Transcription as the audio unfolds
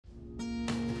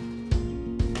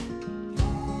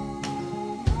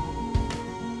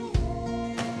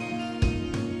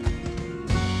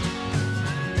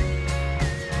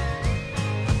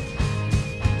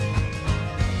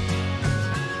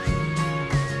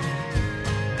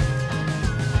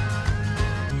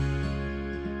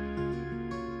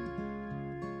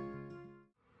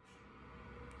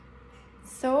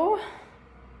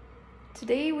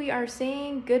Today we are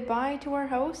saying goodbye to our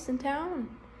house in town.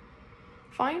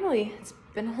 Finally, it's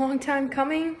been a long time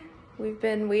coming. We've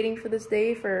been waiting for this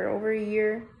day for over a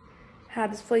year.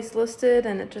 Had this place listed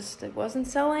and it wasn't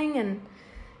selling, and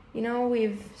you know,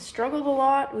 we've struggled a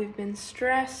lot. We've been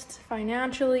stressed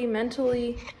financially,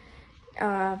 mentally,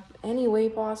 any way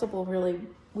possible, really.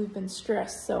 We've been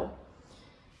stressed, so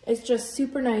it's just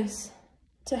super nice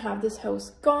to have this house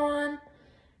gone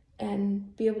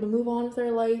and be able to move on with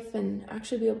our life and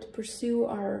actually be able to pursue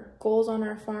our goals on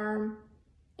our farm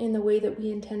in the way that we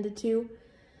intended to.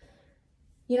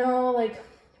 You know, like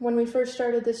when we first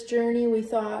started this journey, we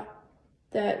thought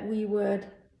that we would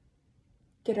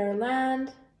get our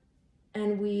land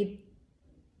and we'd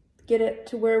get it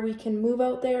to where we can move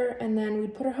out there, and then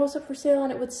we'd put our house up for sale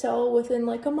and it would sell within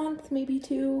like a month, maybe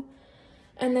two.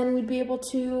 And then we'd be able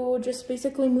to just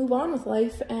basically move on with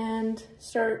life and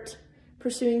start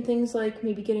pursuing things like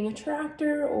maybe getting a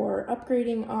tractor or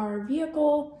upgrading our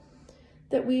vehicle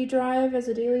that we drive as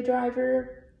a daily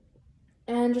driver,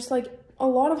 and just like a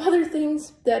lot of other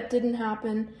things that didn't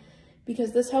happen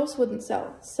because this house wouldn't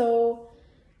sell. So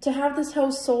to have this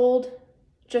house sold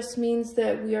just means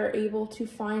that we are able to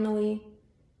finally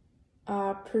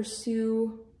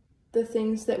pursue the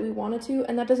things that we wanted to.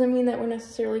 And that doesn't mean that we're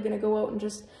necessarily going to go out and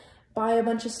just buy a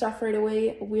bunch of stuff right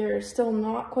away. We're still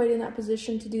not quite in that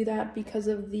position to do that because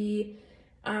of the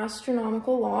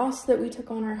astronomical loss that we took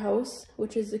on our house,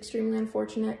 which is extremely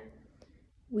unfortunate.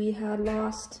 We had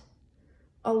lost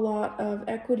a lot of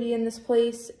equity in this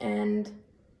place and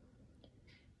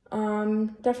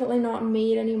definitely not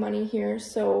made any money here.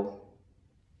 So,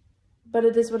 but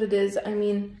it is what it is. I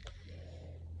mean,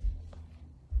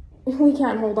 we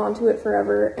can't hold on to it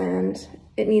forever and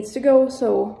it needs to go.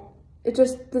 So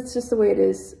that's just the way it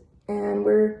is. And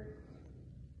we're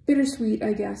bittersweet,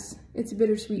 I guess. It's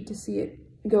bittersweet to see it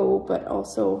go, but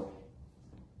also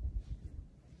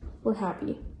we're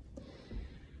happy.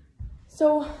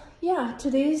 So yeah,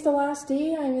 today's the last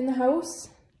day I'm in the house.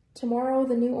 Tomorrow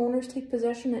the new owners take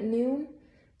possession at noon.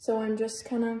 So I'm just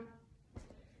kind of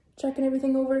checking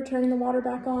everything over, turning the water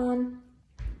back on,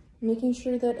 making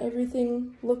sure that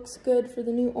everything looks good for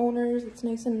the new owners. It's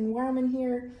nice and warm in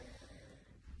here.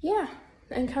 Yeah,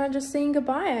 and kind of just saying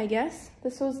goodbye, I guess.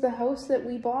 This was the house that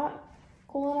we bought,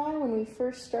 Cole and I, when we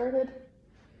first started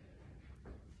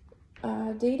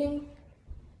dating.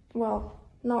 Well,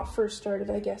 not first started,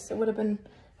 I guess. It would have been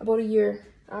about a year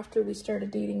after we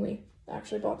started dating we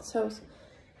actually bought this house.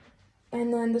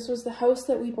 And then this was the house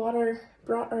that we brought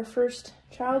our first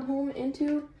child home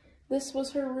into. This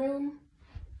was her room.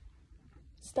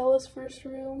 Stella's first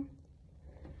room.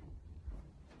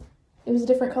 It was a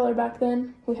different color back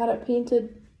then. We had it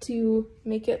painted to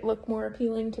make it look more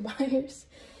appealing to buyers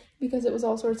because it was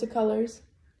all sorts of colors,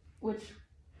 which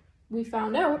we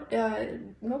found out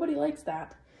nobody likes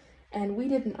that. And we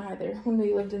didn't either when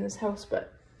we lived in this house.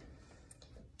 But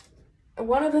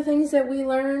one of the things that we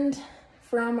learned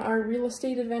from our real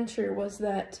estate adventure was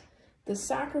that the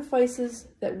sacrifices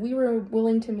that we were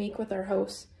willing to make with our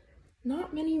house,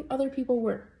 not many other people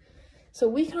were. So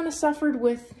we kind of suffered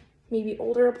with maybe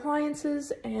older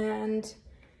appliances and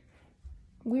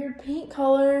weird paint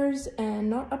colors and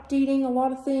not updating a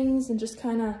lot of things and just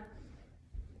kind of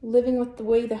living with the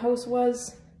way the house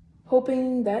was,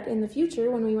 hoping that in the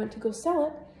future when we went to go sell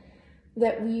it,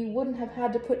 that we wouldn't have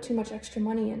had to put too much extra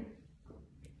money in.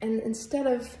 And instead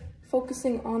of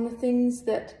focusing on the things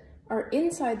that are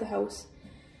inside the house,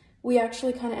 we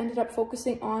actually kind of ended up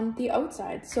focusing on the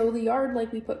outside. So the yard,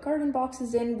 like we put garden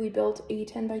boxes in, we built a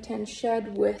 10 by 10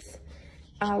 shed with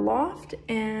a loft,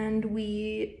 and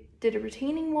we did a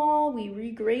retaining wall. We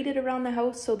regraded around the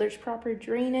house so there's proper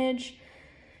drainage,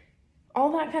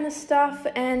 all that kind of stuff.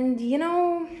 And you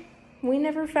know, we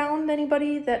never found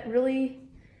anybody that really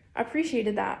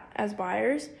appreciated that as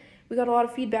buyers. We got a lot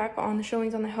of feedback on the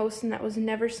showings on the house, and that was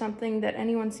never something that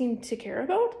anyone seemed to care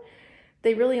about.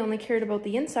 They really only cared about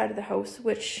the inside of the house,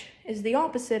 which is the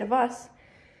opposite of us.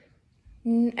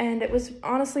 And it was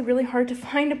honestly really hard to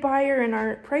find a buyer in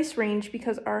our price range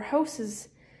because our house is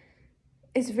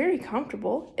very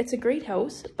comfortable. It's a great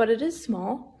house, but it is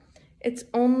small. It's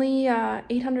only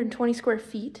 820 square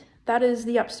feet. That is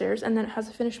the upstairs, and then it has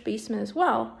a finished basement as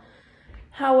well.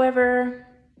 However,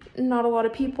 not a lot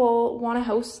of people want a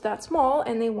house that small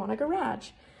and they want a garage,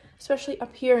 especially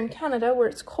up here in Canada where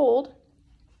it's cold.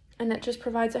 And it just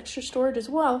provides extra storage as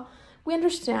well. We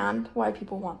understand why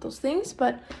people want those things,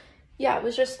 but yeah, it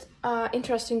was just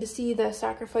interesting to see the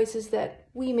sacrifices that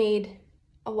we made.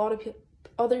 A lot of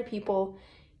other people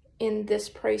in this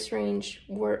price range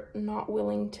were not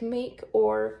willing to make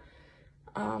or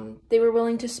They were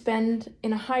willing to spend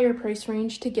in a higher price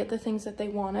range to get the things that they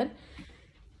wanted.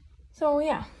 So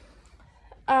yeah,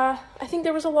 I think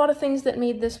there was a lot of things that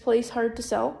made this place hard to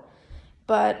sell,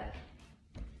 but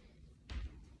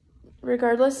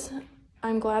regardless,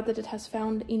 I'm glad that it has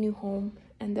found a new home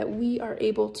and that we are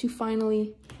able to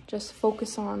finally just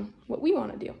focus on what we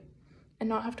want to do and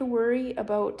not have to worry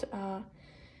about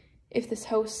if this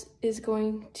house is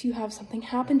going to have something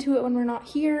happen to it when we're not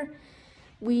here.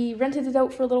 We rented it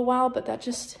out for a little while, but that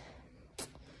just,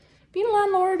 being a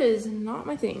landlord is not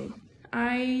my thing.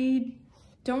 I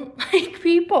don't like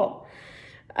people.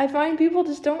 I find people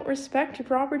just don't respect your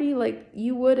property like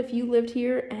you would if you lived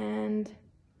here, and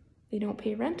they don't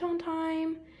pay rent on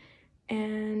time.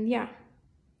 And yeah,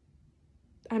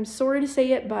 I'm sorry to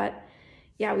say it, but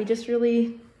yeah, we just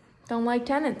really don't like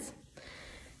tenants.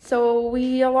 So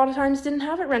we a lot of times didn't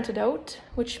have it rented out,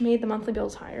 which made the monthly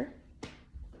bills higher.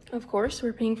 Of course,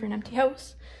 we're paying for an empty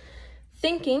house,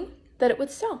 thinking that it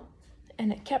would sell.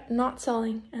 And it kept not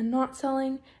selling and not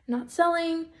selling, not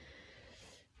selling.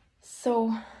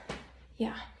 So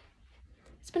yeah,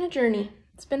 it's been a journey.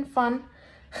 It's been fun.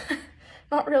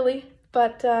 Not really,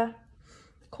 but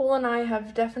Cole and I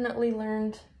have definitely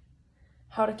learned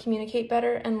how to communicate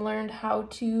better and learned how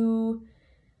to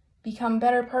become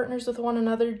better partners with one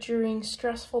another during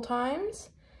stressful times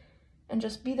and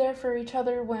just be there for each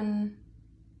other when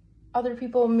other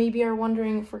people maybe are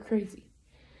wondering if we're crazy.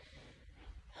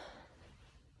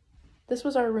 This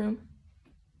was our room,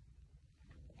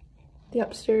 the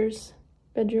upstairs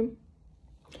bedroom.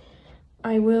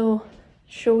 I will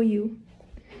show you.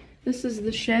 This is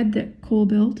the shed that Cole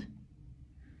built.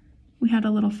 We had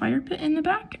a little fire pit in the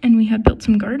back, and we had built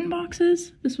some garden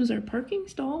boxes. This was our parking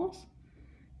stalls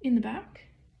in the back.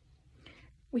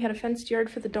 We had a fenced yard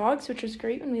for the dogs, which was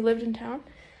great when we lived in town,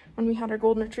 when we had our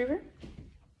golden retriever.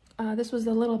 This was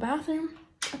the little bathroom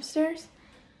upstairs.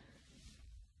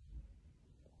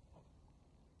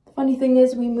 The funny thing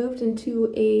is we moved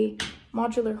into a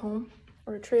modular home,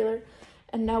 or a trailer,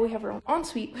 and now we have our own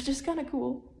ensuite, which is kind of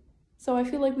cool. So I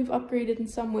feel like we've upgraded in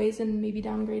some ways and maybe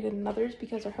downgraded in others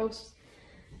because our house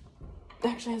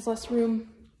actually has less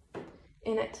room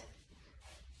in it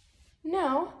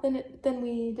now than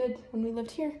we did when we lived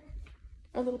here.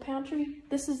 Our little pantry.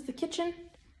 This is the kitchen.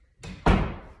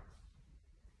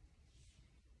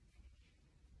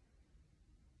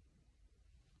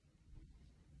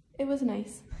 It was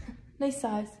nice. Nice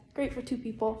size. Great for 2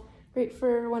 people. Great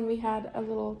for when we had a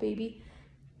little baby.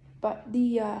 But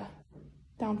the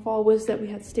downfall was that we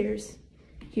had stairs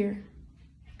here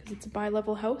because it's a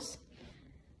bi-level house.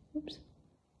 Oops.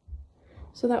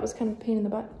 So that was kind of a pain in the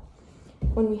butt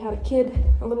when we had a kid,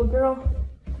 a little girl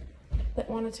that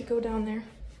wanted to go down there.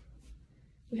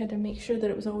 We had to make sure that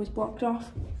it was always blocked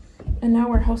off. And now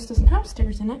our house doesn't have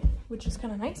stairs in it, which is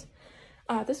kind of nice.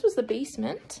 This was the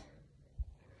basement.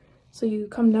 So you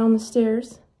come down the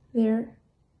stairs there.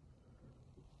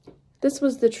 This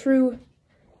was the true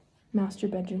master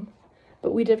bedroom,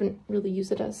 but we didn't really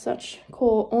use it as such.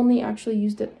 Cole only actually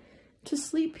used it to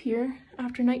sleep here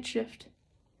after night shift.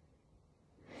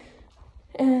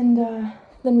 And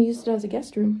then we used it as a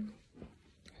guest room.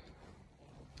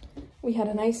 We had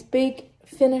a nice big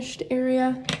finished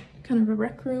area, kind of a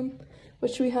rec room,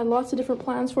 which we had lots of different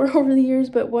plans for over the years,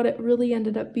 but what it really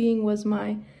ended up being was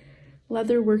my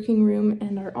leather working room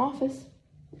and our office.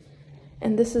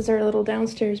 And this is our little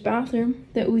downstairs bathroom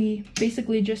that we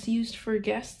basically just used for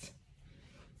guests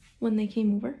when they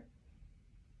came over.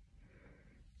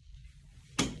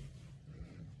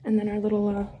 And then our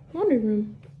little laundry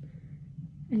room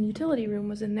and utility room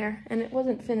was in there, and it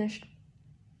wasn't finished.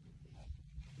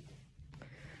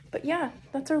 But yeah,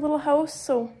 that's our little house.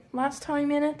 So last time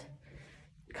in it,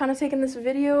 kind of taking this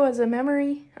video as a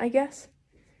memory, I guess.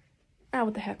 Ah,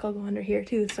 what the heck, I'll go under here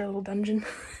too. It's our little dungeon.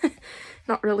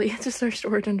 Not really, it's just our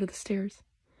storage under the stairs.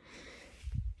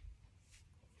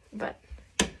 But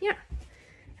yeah,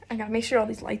 I gotta make sure all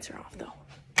these lights are off though.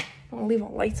 I don't leave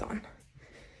all lights on.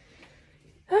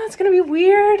 It's gonna be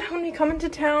weird when we come into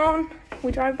town.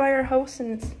 We drive by our house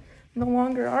and it's no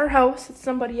longer our house, it's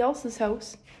somebody else's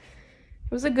house.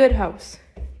 It was a good house.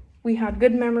 We had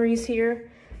good memories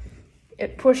here.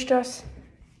 It pushed us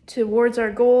towards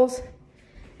our goals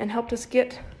and helped us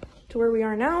get to where we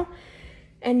are now.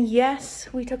 And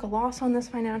yes, we took a loss on this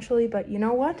financially, but you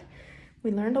know what?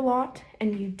 We learned a lot,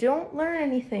 and you don't learn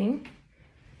anything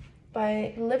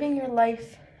by living your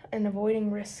life and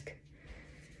avoiding risk.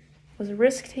 It was a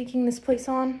risk taking this place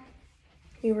on.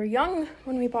 We were young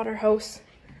when we bought our house.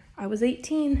 I was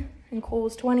 18 and Cole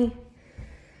was 20.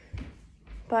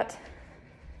 But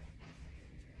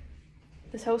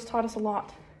this house taught us a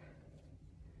lot.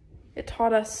 It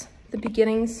taught us the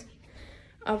beginnings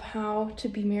of how to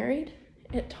be married.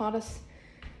 It taught us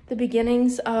the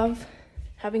beginnings of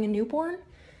having a newborn.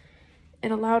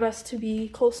 It allowed us to be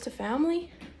close to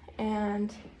family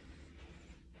and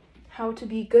how to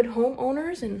be good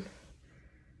homeowners and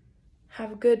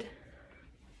have good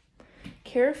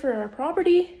care for our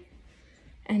property,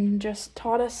 and just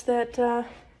taught us that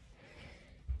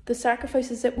the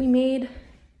sacrifices that we made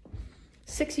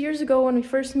 6 years ago when we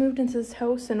first moved into this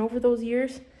house and over those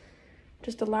years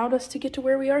just allowed us to get to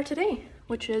where we are today,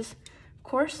 which is, of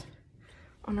course,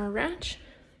 on our ranch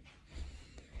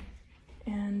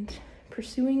and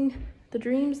pursuing the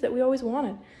dreams that we always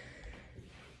wanted.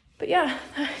 But yeah,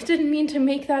 I didn't mean to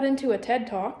make that into a TED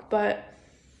Talk, but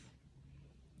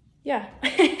yeah.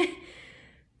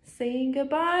 Saying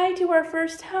goodbye to our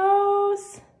first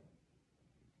house.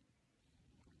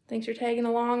 Thanks for tagging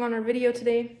along on our video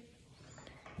today.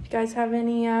 If you guys have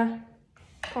any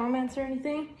comments or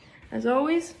anything, as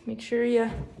always, make sure you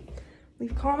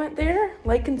leave a comment there.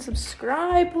 Like and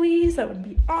subscribe, please. That would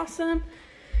be awesome.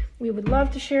 We would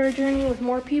love to share our journey with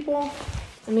more people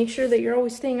and make sure that you're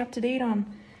always staying up to date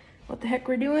on what the heck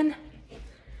we're doing.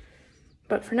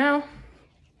 But for now,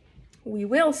 we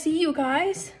will see you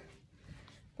guys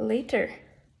later.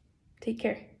 Take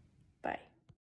care.